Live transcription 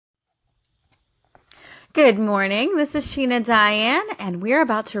Good morning. This is Sheena Diane, and we're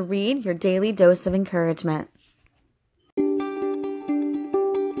about to read your daily dose of encouragement.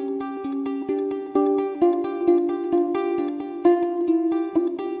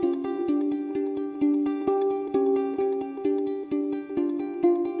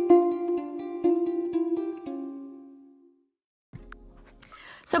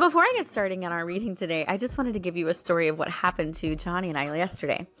 So before I get starting on our reading today, I just wanted to give you a story of what happened to Johnny and I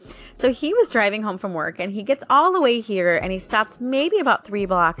yesterday. So he was driving home from work and he gets all the way here and he stops maybe about 3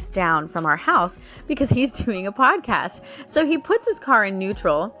 blocks down from our house because he's doing a podcast. So he puts his car in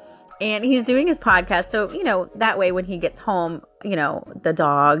neutral and he's doing his podcast. So, that way when he gets home, the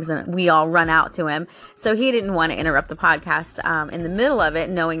dogs and we all run out to him. So he didn't want to interrupt the podcast in the middle of it,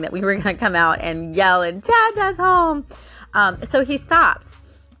 knowing that we were going to come out and yell and Dada's home. So he stops.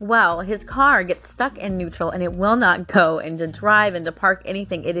 Well, his car gets stuck in neutral and it will not go and to drive and to park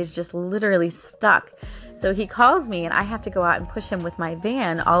anything. It is just literally stuck. So he calls me and I have to go out and push him with my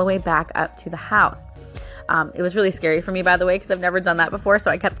van all the way back up to the house. It was really scary for me, by the way, because I've never done that before.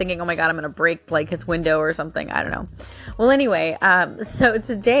 So I kept thinking, oh my God, I'm going to break like his window or something. I don't know. Well, anyway, so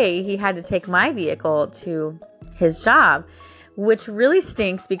today he had to take my vehicle to his job, which really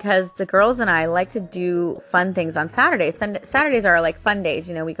stinks because the girls and I like to do fun things on Saturdays. Saturdays are like fun days.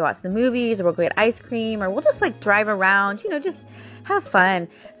 We go out to the movies or we'll go get ice cream or we'll just like drive around, just have fun.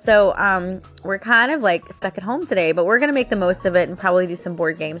 So we're kind of like stuck at home today, but we're going to make the most of it and probably do some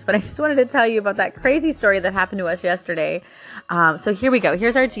board games. But I just wanted to tell you about that crazy story that happened to us yesterday. So here we go.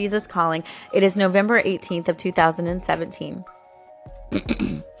 Here's our Jesus calling. It is November 18th of 2017.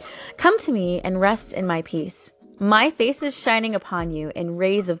 Come to me and rest in my peace. My face is shining upon you in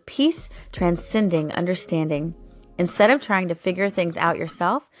rays of peace transcending understanding. Instead of trying to figure things out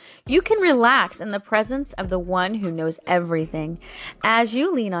yourself, you can relax in the presence of the one who knows everything. As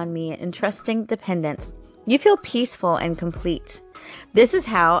you lean on me in trusting dependence, you feel peaceful and complete. This is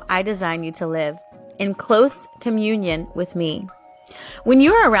how I design you to live, in close communion with me. When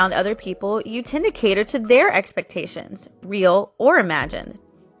you are around other people, you tend to cater to their expectations, real or imagined.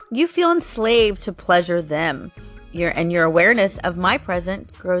 You feel enslaved to pleasure them. Your awareness of my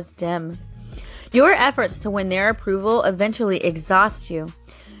presence grows dim. Your efforts to win their approval eventually exhaust you.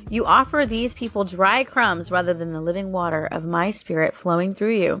 You offer these people dry crumbs rather than the living water of my spirit flowing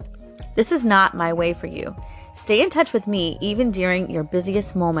through you. This is not my way for you. Stay in touch with me even during your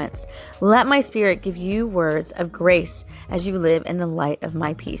busiest moments. Let my spirit give you words of grace as you live in the light of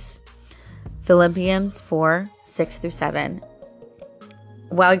my peace. Philippians 4:6-7.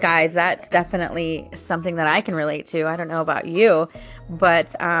 Well, guys, that's definitely something that I can relate to. I don't know about you,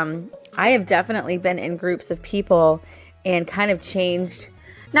 but I have definitely been in groups of people and kind of changed,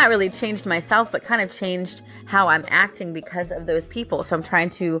 not really changed myself, but kind of changed how I'm acting because of those people. So I'm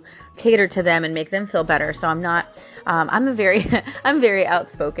trying to cater to them and make them feel better. So I'm not, I'm very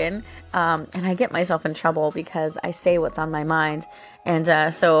outspoken, and I get myself in trouble because I say what's on my mind.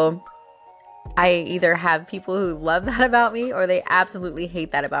 And so I either have people who love that about me or they absolutely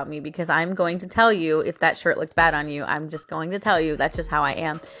hate that about me, because I'm going to tell you if that shirt looks bad on you. I'm just going to tell you that's just how I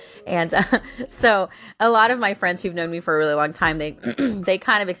am. And so a lot of my friends who've known me for a really long time, they they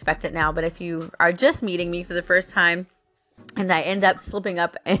kind of expect it now. But if you are just meeting me for the first time and I end up slipping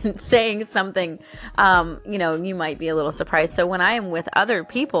up and saying something, you might be a little surprised. So when I am with other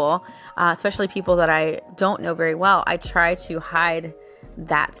people, especially people that I don't know very well, I try to hide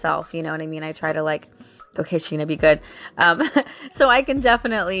that self, you know what I mean? I try to like, okay, Sheena, be good. So I can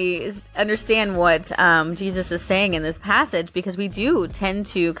definitely understand what Jesus is saying in this passage, because we do tend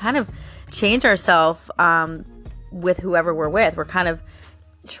to kind of change ourselves with whoever we're with. We're kind of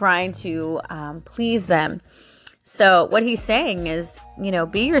trying to please them. So what he's saying is,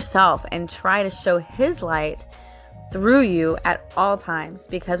 be yourself and try to show his light through you at all times,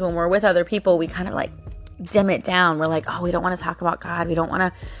 because when we're with other people, we kind of like dim it down. We're like, oh, we don't want to talk about God. We don't want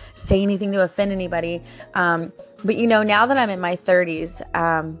to say anything to offend anybody. But now that I'm in my 30s,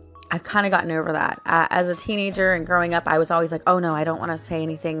 I've kind of gotten over that. As a teenager and growing up, I was always like, oh no, I don't want to say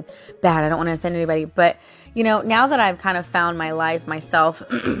anything bad. I don't want to offend anybody. But, now that I've kind of found my life, myself,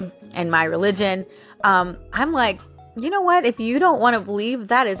 and my religion, I'm like, you know what? If you don't want to believe,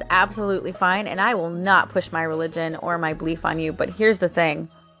 that is absolutely fine. And I will not push my religion or my belief on you. But here's the thing.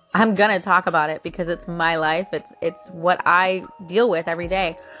 I'm going to talk about it because it's my life. It's what I deal with every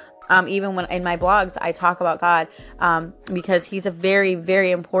day. Even when in my blogs, I talk about God, because he's a very,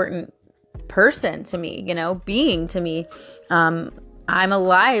 very important person to me, being to me. I'm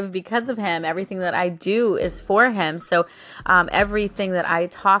alive because of him. Everything that I do is for him. So everything that I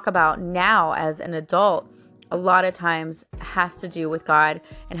talk about now as an adult a lot of times has to do with God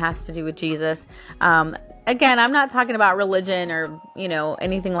and has to do with Jesus. Again, I'm not talking about religion or,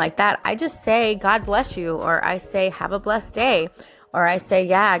 anything like that. I just say, God bless you, or I say, have a blessed day, or I say,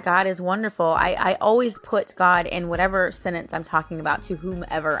 yeah, God is wonderful. I always put God in whatever sentence I'm talking about to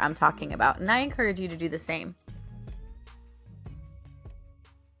whomever I'm talking about. And I encourage you to do the same.